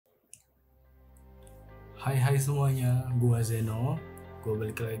Hai semuanya, gua Zeno. Gua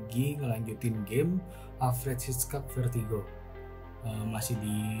balik lagi ngelanjutin game Alfred Hitchcock Vertigo. Masih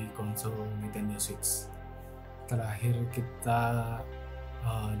di konsol Nintendo Switch. Terakhir kita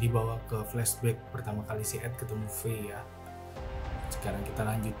dibawa ke flashback pertama kali si Ed ketemu V ya. Sekarang kita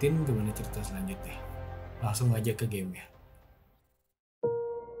lanjutin gimana cerita selanjutnya. Langsung aja ke game ya.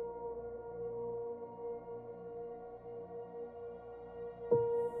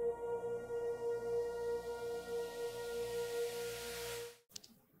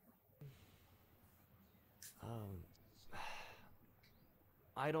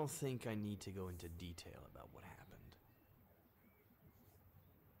 I don't think I need to go into detail about what happened.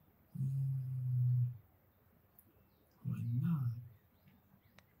 Why not?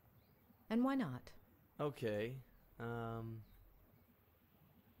 And why not? Okay,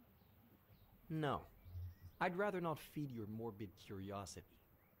 no. I'd rather not feed your morbid curiosity.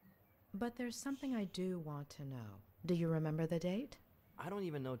 But there's something I do want to know. Do you remember the date? I don't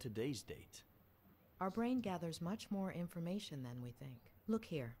even know today's date. Our brain gathers much more information than we think. Look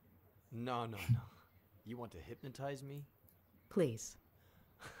here. No. You want to hypnotize me? Please.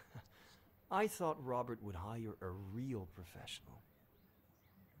 I thought Robert would hire a real professional.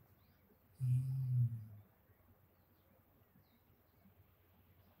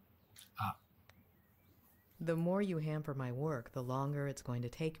 The more you hamper my work, the longer it's going to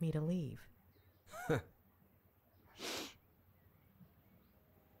take me to leave.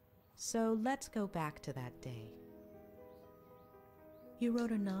 So let's go back to that day. You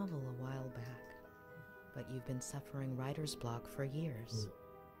wrote a novel a while back, but you've been suffering writer's block for years.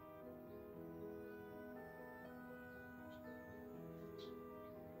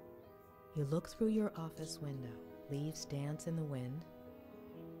 You look through your office window. Leaves dance in the wind.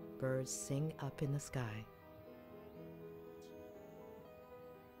 Birds sing up in the sky.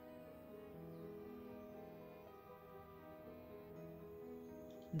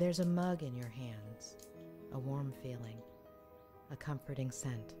 There's a mug in your hands, a warm feeling, a comforting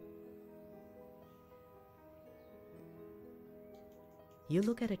scent. You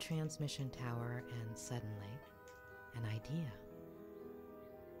look at a transmission tower and suddenly, an idea.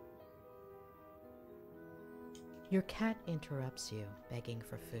 Your cat interrupts you, begging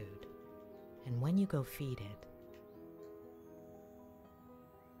for food, and when you go feed it,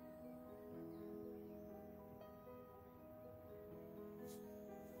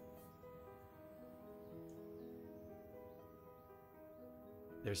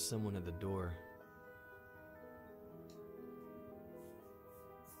 There's someone at the door.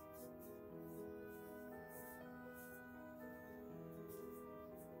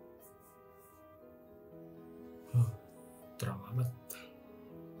 Terang banget.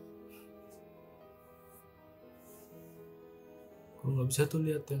 Kok nggak bisa tuh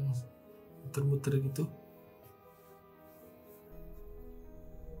lihat yang muter-muter gitu?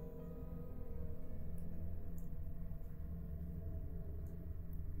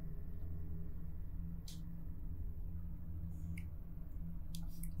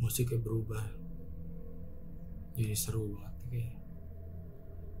 Musiknya berubah, jadi seru banget kayaknya.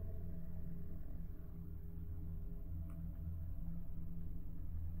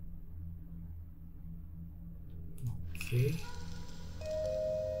 Oke.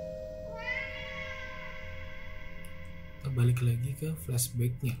 Kita balik lagi ke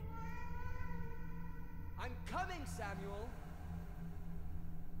flashbacknya. I'm coming, Samuel.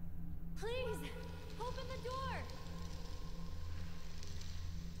 Please, open the door.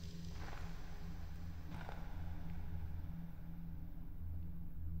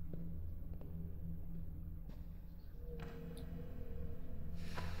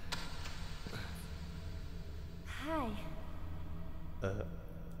 Hi.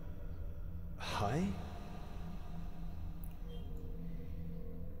 Hi?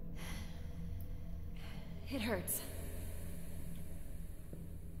 It hurts.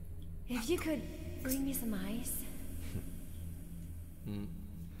 If you could bring me some ice.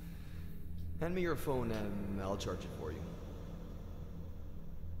 Hand me your phone and I'll charge it for you.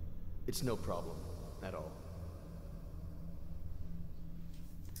 It's no problem at all.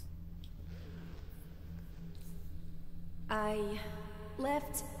 I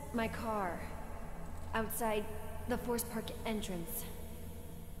left my car outside the Forest Park entrance.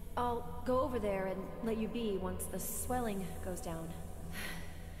 I'll go over there and let you be once the swelling goes down.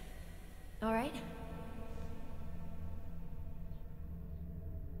 All right?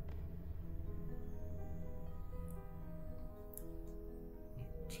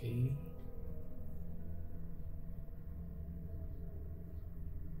 Oke.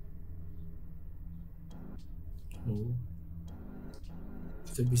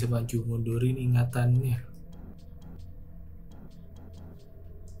 Kita bisa maju mundurin ingatannya.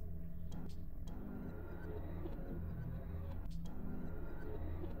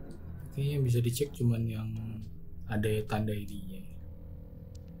 Kayaknya yang bisa dicek cuman yang ada tanda ID-nya.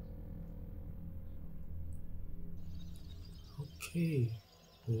 Oke.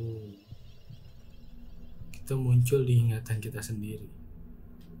 Oh. Kita muncul di ingatan kita sendiri.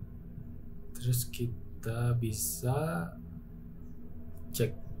 Terus kita bisa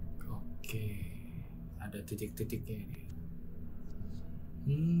cek. Oke. Ada titik-titiknya ini.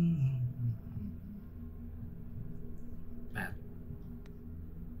 Pat.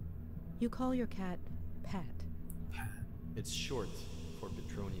 You call your cat Pat. Pat. It's short for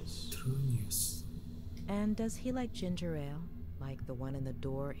Petronius. Petronius. And does he like ginger ale, like the one in the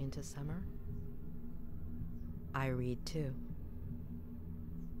door into summer? I read too.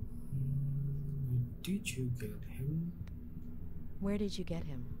 Did you get him? Where did you get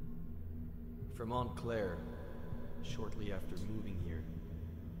him? From Aunt Claire, shortly after moving here.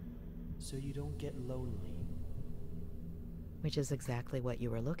 So you don't get lonely. Which is exactly what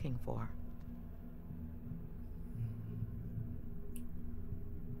you were looking for.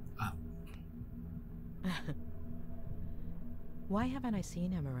 Up. Why haven't I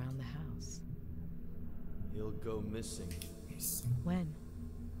seen him around the house? He'll go missing. When?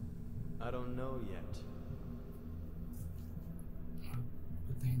 I don't know yet.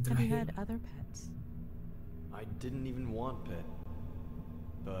 Have you had other pets? I didn't even want pet.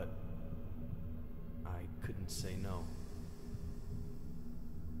 But I couldn't say no.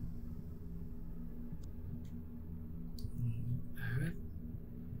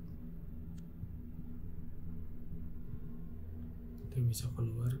 Kita bisa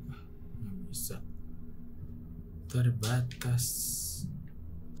keluar kah? Nggak bisa. Terbatas.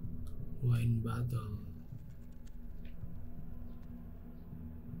 Wine bottle.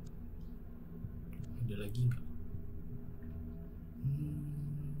 Ada lagi nggak?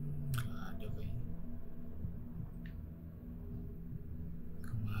 Nggak ada kayaknya.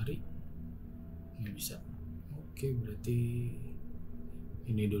 Kemari nggak bisa. Oke, berarti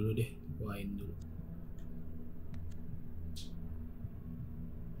ini dulu deh, wine dulu.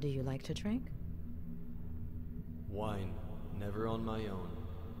 Do you like to drink? Wine, never on my own.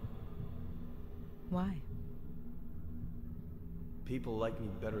 Why? People like me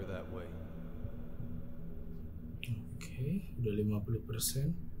better that way. Oke, udah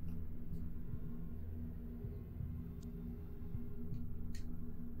 50%.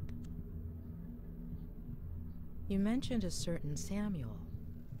 You mentioned a certain Samuel.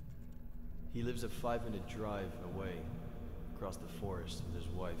 He lives a 5-minute drive away, across the forest with his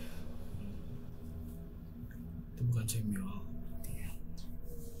wife. Itu bukan Samuel.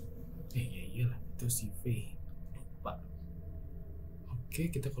 Ya iyalah, itu si V. Lupa. Oke,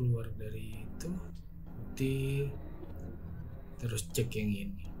 kita keluar dari itu. Terus cek yang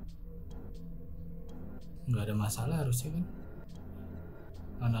ini. Nggak ada masalah harusnya kan.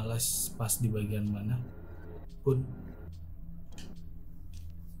 Analis pas di bagian mana pun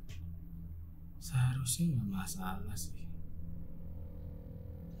seharusnya nggak masalah sih.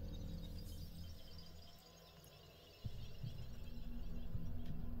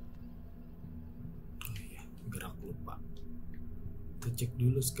 Oh iya, gerak lupa. Kita cek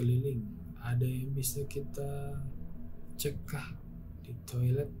dulu sekeliling. Ada yang bisa kita cek kah di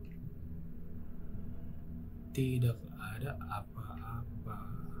toilet? Tidak ada apa-apa.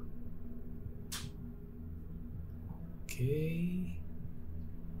 Oke.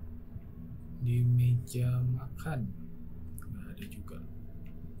 Di meja makan nggak ada juga.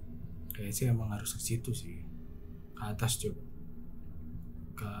 Kayaknya sih emang harus ke situ sih. Ke atas coba.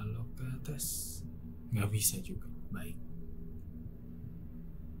 Kalau ke atas nggak bisa juga. Baik.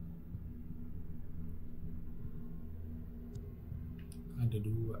 Ada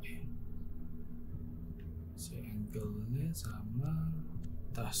dua ya. Si ankle-nya sama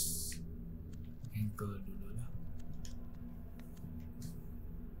tas. Ankle dulu lah.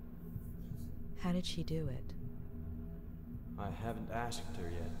 How did she do it? I haven't asked her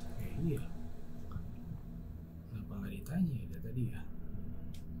yet. Iya. Kenapa nggak ditanya ya tadi ya?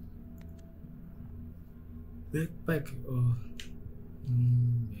 Backpack. Oh.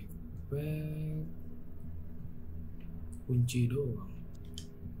 Backpack. Kunci doang.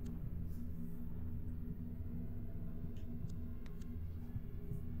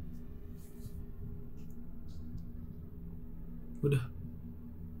 Udah.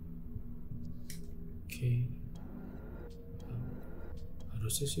 Oke.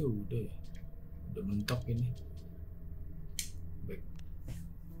 Harusnya sih udah ya. Udah mentok ini. Baik.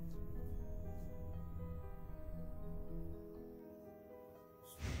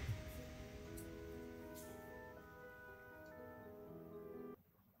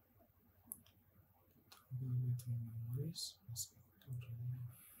 Memories.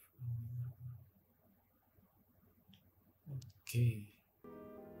 Oke.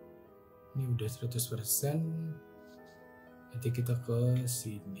 Ini udah 100%. Nanti kita ke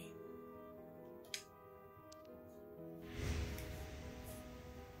sini.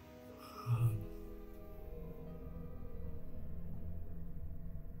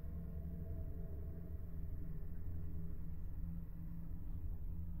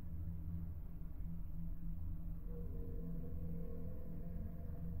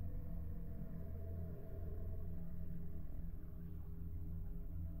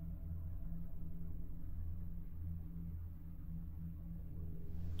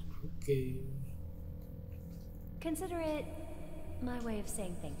 Oke. Consider it my way of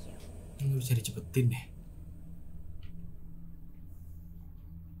saying thank you. Ini bisa dicepetin deh.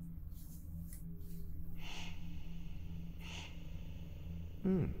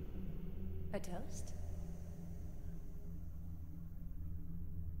 A toast?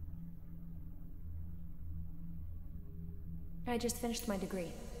 I just finished my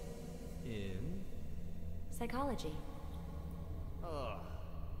degree. In? Psychology.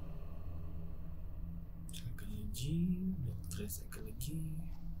 Psikologi, dokter psikologi.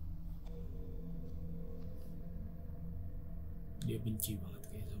 Dia benci banget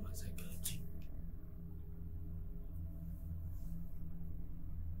kayak sama psikologi.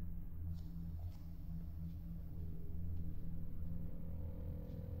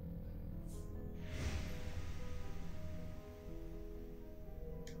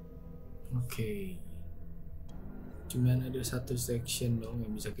 Oke. Cuman ada satu section dong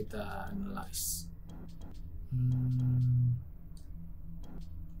yang bisa kita analyze.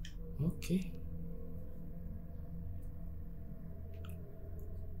 Oke.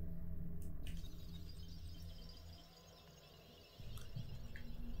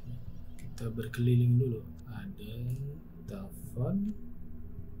 Kita berkeliling dulu. Ada telepon,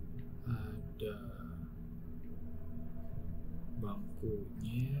 ada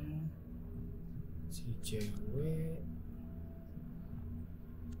bangkunya, si cewek,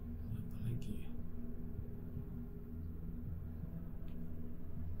 apa lagi ya?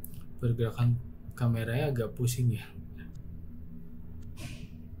 Pergerakan kameranya agak pusing ya.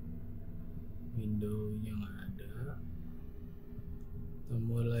 Windownya nggak ada. Kita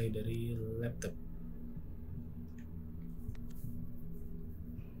mulai dari laptop.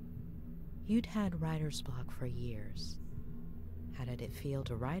 You'd had writer's block for years. How did it feel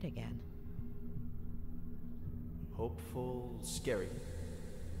to write again? Hopeful, scary.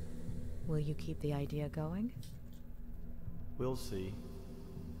 Will you keep the idea going? We'll see.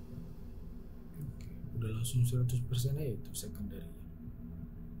 Oke, udah langsung 100% aja itu secondary.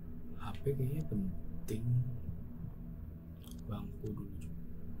 HP kayaknya penting. Bangku dulu.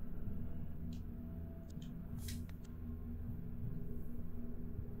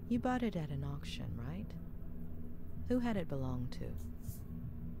 You bought it at an auction, right? Who had it belong to?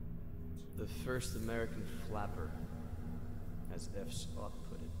 The first American flapper, as F. Scott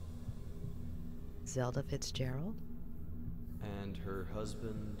put it. Zelda Fitzgerald? And her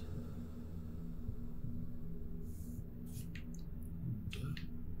husband...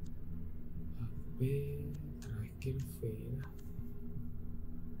 HP terakhir Vera.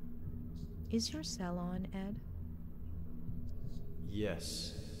 Is your cell on, Ed?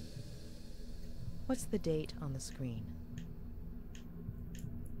 Yes. What's the date on the screen?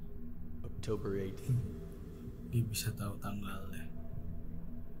 October 8th. Dia bisa tahu tanggalnya.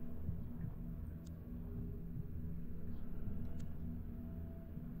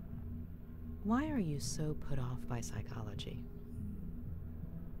 Why are you so put off by psychology?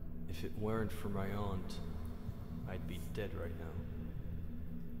 If it weren't for my aunt, I'd be dead right now.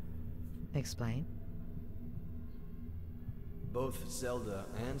 Explain. Both Zelda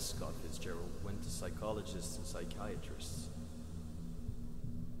and Scott Fitzgerald went to psychologists and psychiatrists.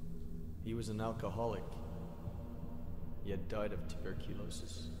 He was an alcoholic. He had died of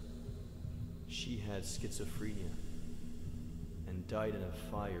tuberculosis. She had schizophrenia and died in a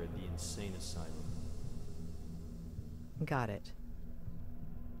fire at the insane asylum. Got it.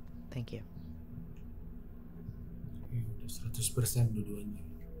 Thank you. Udah 100% dua-duanya.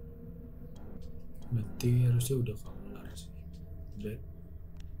 Berarti harusnya udah kelar sih. Udah.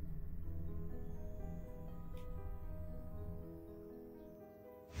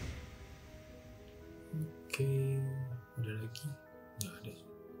 Oke, ada lagi? Nggak ada.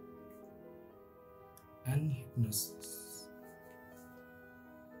 And Hipnotis.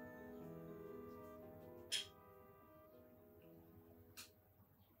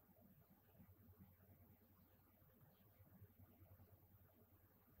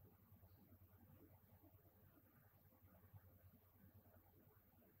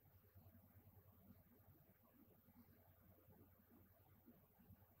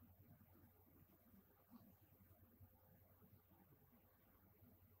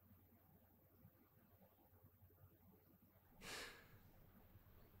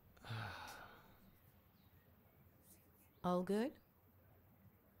 All good?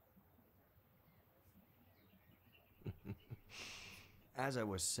 As I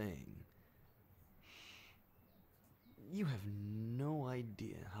was saying, you have no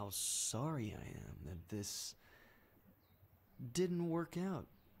idea how sorry I am that this didn't work out.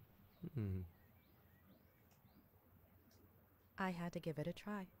 I had to give it a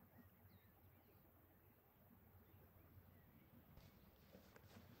try.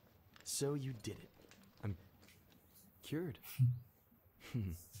 So you did it. I'm cured.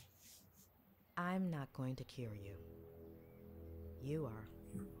 I'm not going to cure you. You are.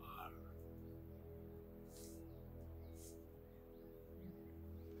 You are.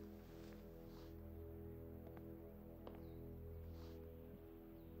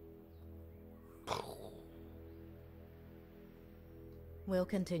 We'll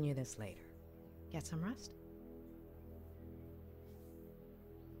continue this later. Get some rest?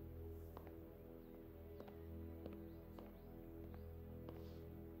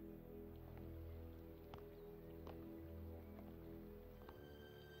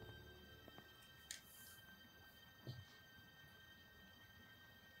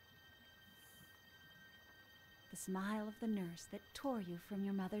 The smile of the nurse that tore you from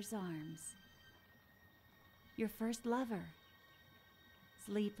your mother's arms. Your first lover,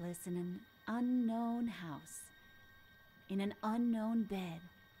 sleepless in an unknown house, in an unknown bed,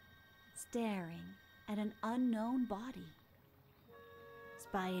 staring at an unknown body.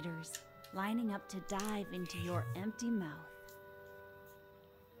 Spiders lining up to dive into your empty mouth.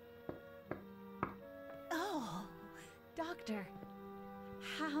 Oh, Doctor,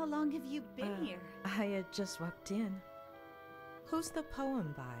 how long have you been here? I had just walked in. Who's the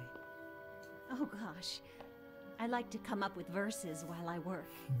poem by? Oh gosh, I like to come up with verses while I work.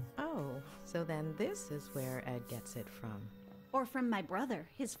 Oh, so then this is where Ed gets it from. Or from my brother,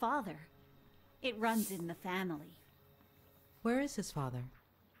 his father. It runs in the family. Where is his father?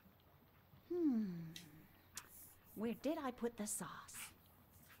 Where did I put the sauce?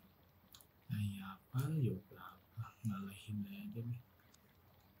 Ay, apa? Yo, berapa? Ngalahin aja nih.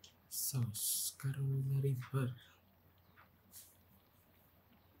 Saus Carolina Reaper.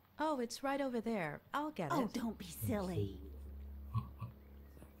 Oh, it's right over there. I'll get Oh, it. don't be silly.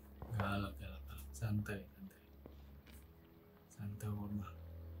 Galak. Santai. Santai, Mama.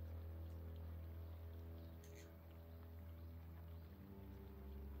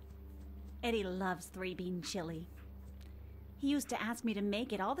 Eddie loves three-bean chili. He used to ask me to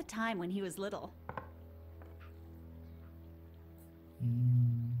make it all the time when he was little.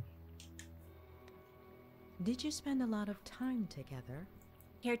 Did you spend a lot of time together?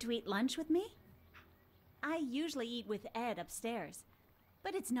 Care to eat lunch with me? I usually eat with Ed upstairs,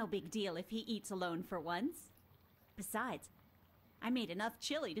 but it's no big deal if he eats alone for once. Besides, I made enough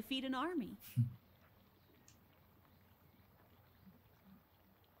chili to feed an army.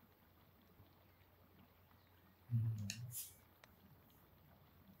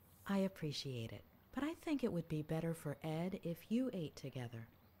 I appreciate it, but I think it would be better for Ed if you ate together.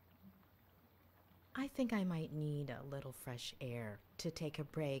 I think I might need a little fresh air to take a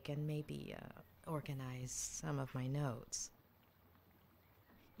break and maybe organize some of my notes.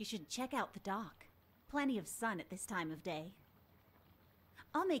 You should check out the dock. Plenty of sun at this time of day.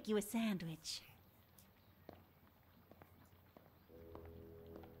 I'll make you a sandwich.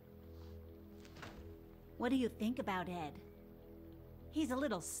 What do you think about Ed? He's a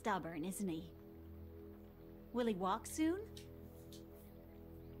little stubborn, isn't he? Will he walk soon?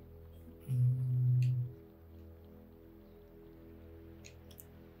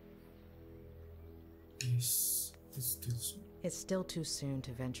 It's still too soon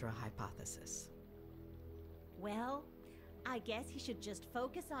to venture a hypothesis. Well, I guess he should just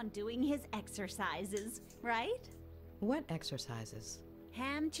focus on doing his exercises, right? What exercises?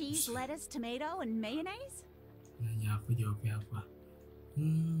 Ham, cheese, lettuce, tomato, and mayonnaise? Nanya aku jawabnya apa?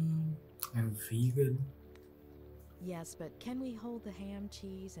 I'm vegan. Yes, but can we hold the ham,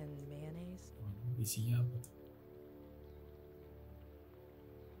 cheese, and mayonnaise? Waduh, isinya apa tuh?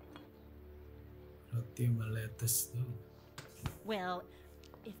 Roti sama lettuce tuh. Well,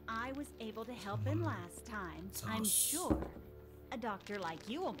 if I was able to help him last time, I'm sure a doctor like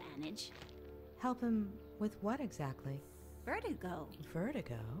you will manage. Help him with what exactly? Vertigo.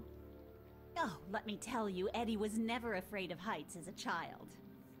 Vertigo? Oh, let me tell you, Eddie was never afraid of heights as a child.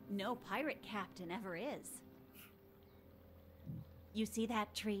 No pirate captain ever is. You see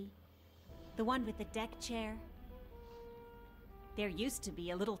that tree? The one with the deck chair? There used to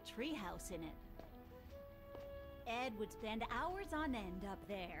be a little tree house in it. Ed would spend hours on end up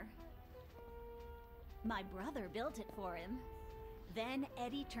there. My brother built it for him. Then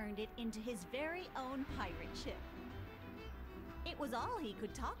Eddie turned it into his very own pirate ship. was all he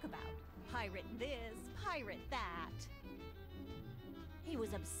could talk about. Pirate this, pirate that. He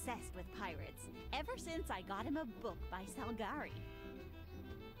was obsessed with pirates ever since I got him a book by Salgari.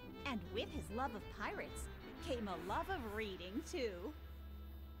 And with his love of pirates came a love of reading, too.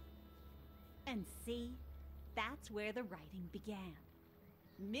 And see, that's where the writing began.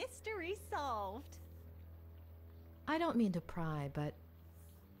 Mystery solved. I don't mean to pry, but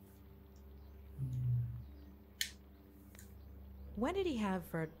when did he have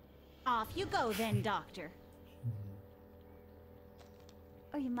Off you go then, Doctor.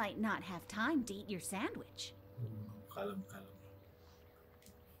 Or you might not have time to eat your sandwich. Kalem.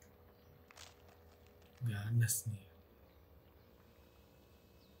 Ganas nih.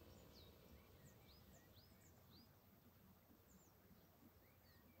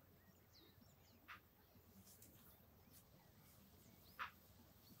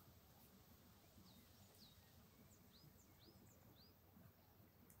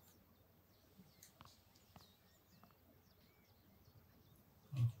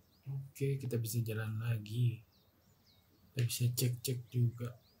 Oke, kita bisa jalan lagi. Kita bisa cek-cek juga.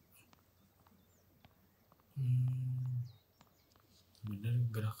 Bener,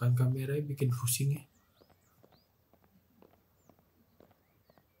 gerakan kameranya bikin pusing ya.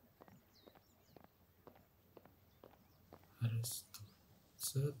 Harus tuh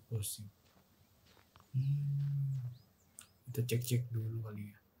set posing. Kita cek-cek dulu kali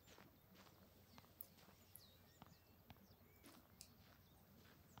ya.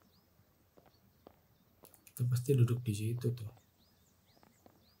 Kita pasti duduk di situ tuh.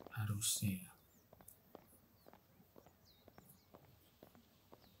 Harusnya ya.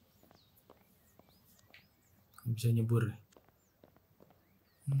 Bisa nyebur ya.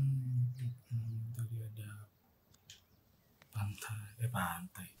 Tadi ada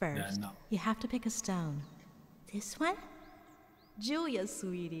pantai. first? Danau. You have to pick a stone. This one? Julia,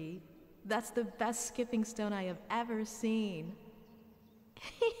 sweetie. That's the best skipping stone I have ever seen.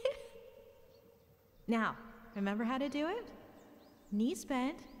 Now, remember how to do it? Knees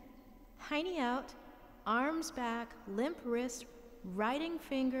bent, hiney out, arms back, limp wrist, writing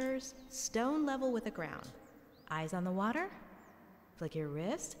fingers, stone level with the ground. Eyes on the water, flick your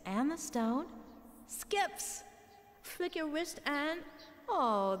wrist and the stone, skips, flick your wrist and,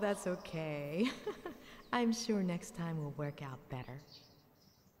 oh, that's okay. I'm sure next time will work out better.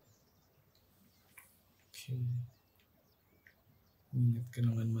 Oke. Ingat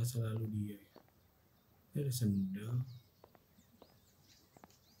kenangan masa lalu dia ya. Ada sendal.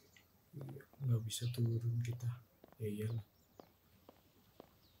 Iya, nggak bisa turun kita. Ya iyalah.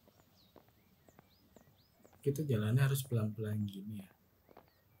 Kita jalannya harus pelan-pelan gini ya.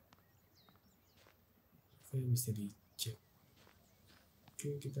 Oke, bisa dicek.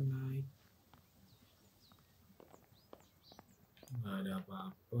 Oke, kita naik. Nggak ada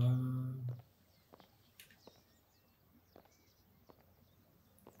apa-apa.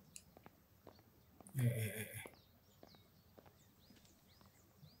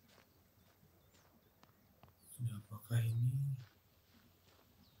 Ada apakah ini?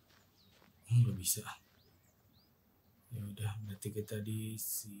 Nggak bisa. Ya udah, berarti kita di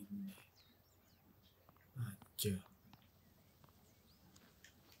sini aja.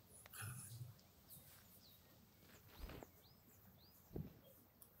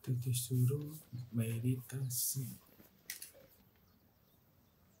 Kita disuruh meditasi.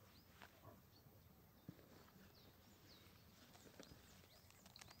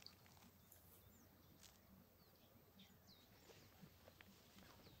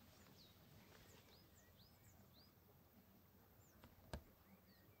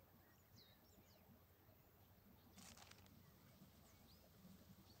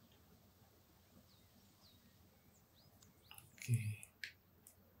 Oke,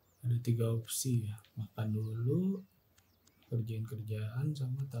 ada 3 opsi ya, makan dulu, kerjaan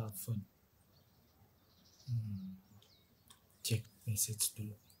sama telepon. Cek message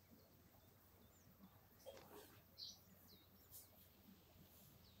dulu.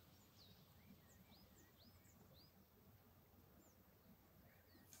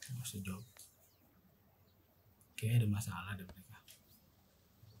 Nggak usah jawab. Kayaknya ada masalah deh mereka.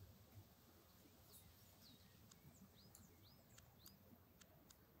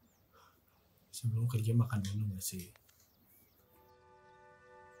 Sebelum kerja makan dulu nggak sih?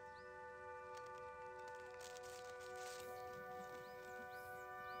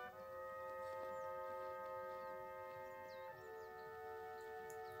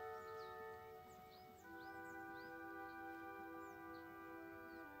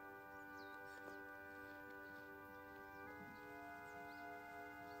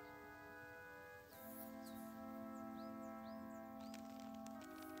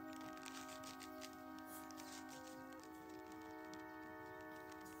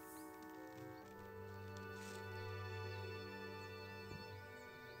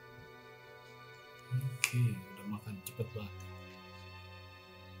 cepet banget.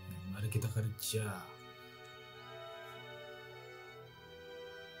 Nah, mari kita kerja.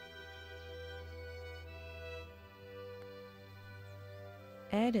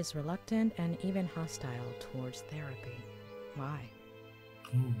 Ed is reluctant and even hostile towards therapy. Why?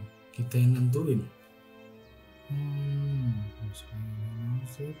 Kita yang nentuin.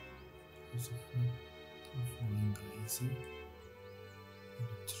 Misalnya avoiding lazy, the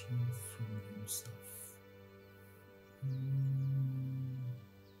truth from himself.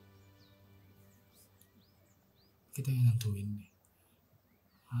 Kita yang nentuin nih.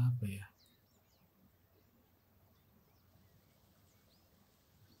 Apa ya?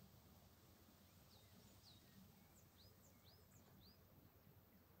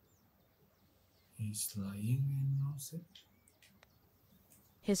 He's lying and knows it.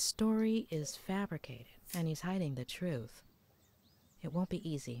 His story is fabricated, and he's hiding the truth. It won't be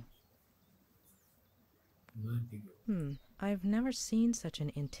easy. Vertigo. I've never seen such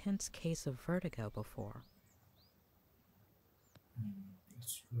an intense case of vertigo before.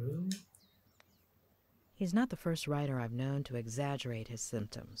 It's real. He's not the first writer I've known to exaggerate his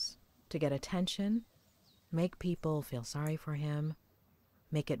symptoms, to get attention, make people feel sorry for him,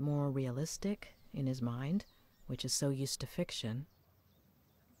 make it more realistic in his mind, which is so used to fiction.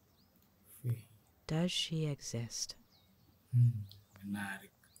 Does she exist?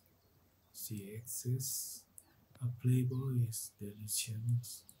 Menarik. She exists. A playboy is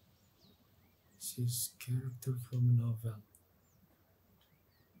delicious. She's character from a novel.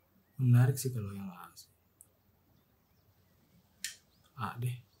 Menarik sih kalau yang A sih. A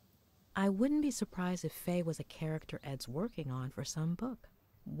deh. I wouldn't be surprised if Faye was a character Ed's working on for some book.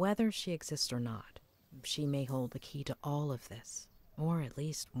 Whether she exists or not, she may hold the key to all of this, or at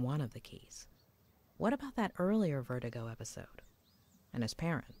least one of the keys. What about that earlier Vertigo episode? And his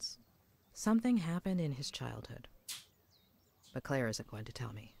parents? Something happened in his childhood. But Claire isn't going to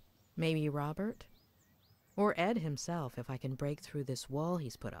tell me. Maybe Robert? Or Ed himself, if I can break through this wall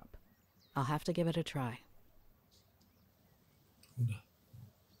he's put up. I'll have to give it a try. Udah.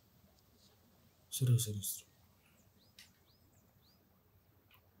 Seru.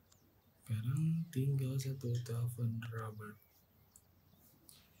 Sekarang tinggal satu telepon Robert.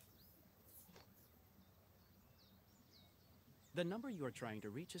 The number you are trying to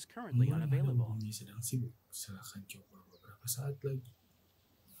reach is currently unavailable. Hubungi sedang sibuk. Silakan coba beberapa saat lagi.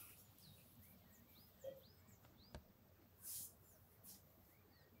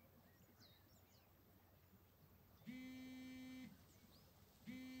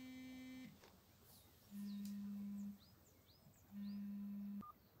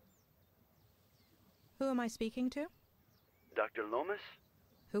 Who am I speaking to? Dr. Lomas?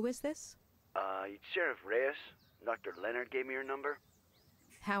 Who is this? Sheriff Reyes. Dr. Leonard gave me your number.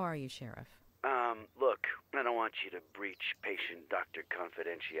 How are you, Sheriff? Look, I don't want you to breach patient-doctor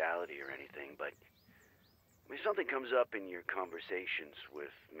confidentiality or anything, but if something comes up in your conversations with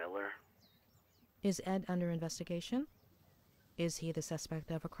Miller... Is Ed under investigation? Is he the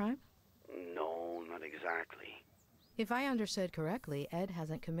suspect of a crime? No, not exactly. If I understood correctly, Ed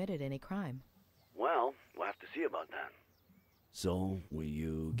hasn't committed any crime. Well, we'll have to see about that. So, will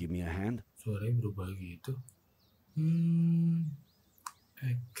you give me a hand? Suaranya berubah gitu.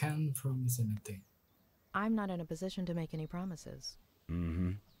 I can't promise anything. I'm not in a position to make any promises.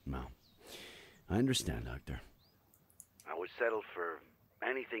 Well, I understand, Doctor. I would settle for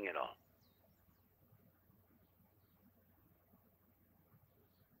anything at all.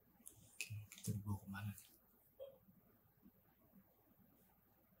 Oke, kita dibawa kemana?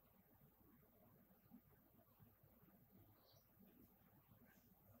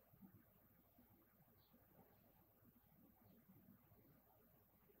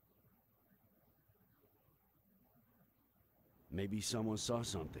 Maybe someone saw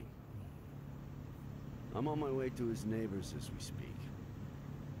something. I'm on my way to his neighbors as we speak.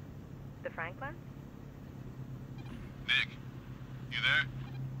 The Franklin? Nick, you there?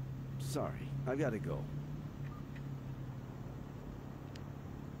 Sorry, I gotta go.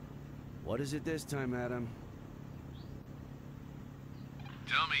 What is it this time, Adam?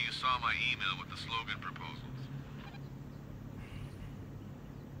 Tell me you saw my email with the slogan proposals.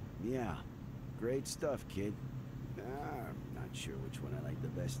 Yeah, great stuff, kid. I'm not sure which one I like the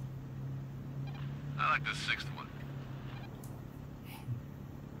best. I like the sixth one.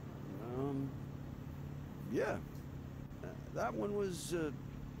 Yeah. That one was,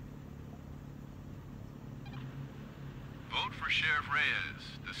 Vote for Sheriff Reyes,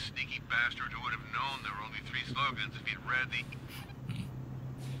 the sneaky bastard who would have known there were only 3 slogans if he'd read the...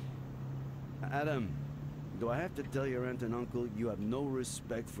 Adam, do I have to tell your aunt and uncle you have no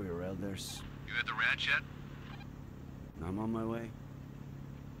respect for your elders? You at the ranch yet? I'm on my way.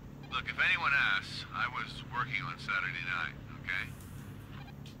 Look, if anyone asks, I was working on Saturday night, okay?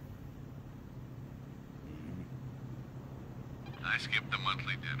 I skipped the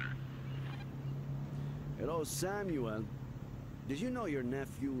monthly dinner. Hello, Samuel. Did you know your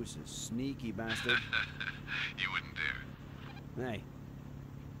nephew is a sneaky bastard? You wouldn't dare. Hey,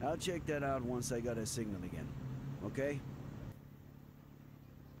 I'll check that out once I got a signal again. Okay?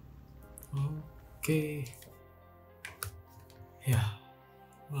 Oke. Ya,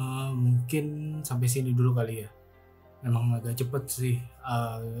 mungkin sampai sini dulu kali ya. Memang agak cepet sih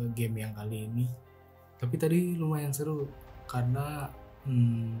game yang kali ini. Tapi tadi lumayan seru karena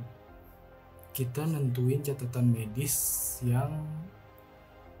kita nentuin catatan medis yang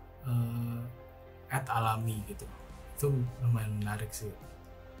alami gitu. Itu lumayan menarik sih.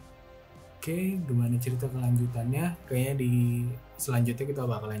 Oke, gimana cerita kelanjutannya? Kayaknya di selanjutnya kita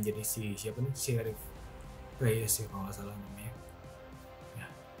bakalan jadi siapa nih? Sheriff Reyes ya kalau nggak salah namanya. Ya,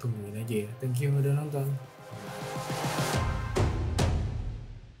 tungguin aja ya. Thank you udah nonton.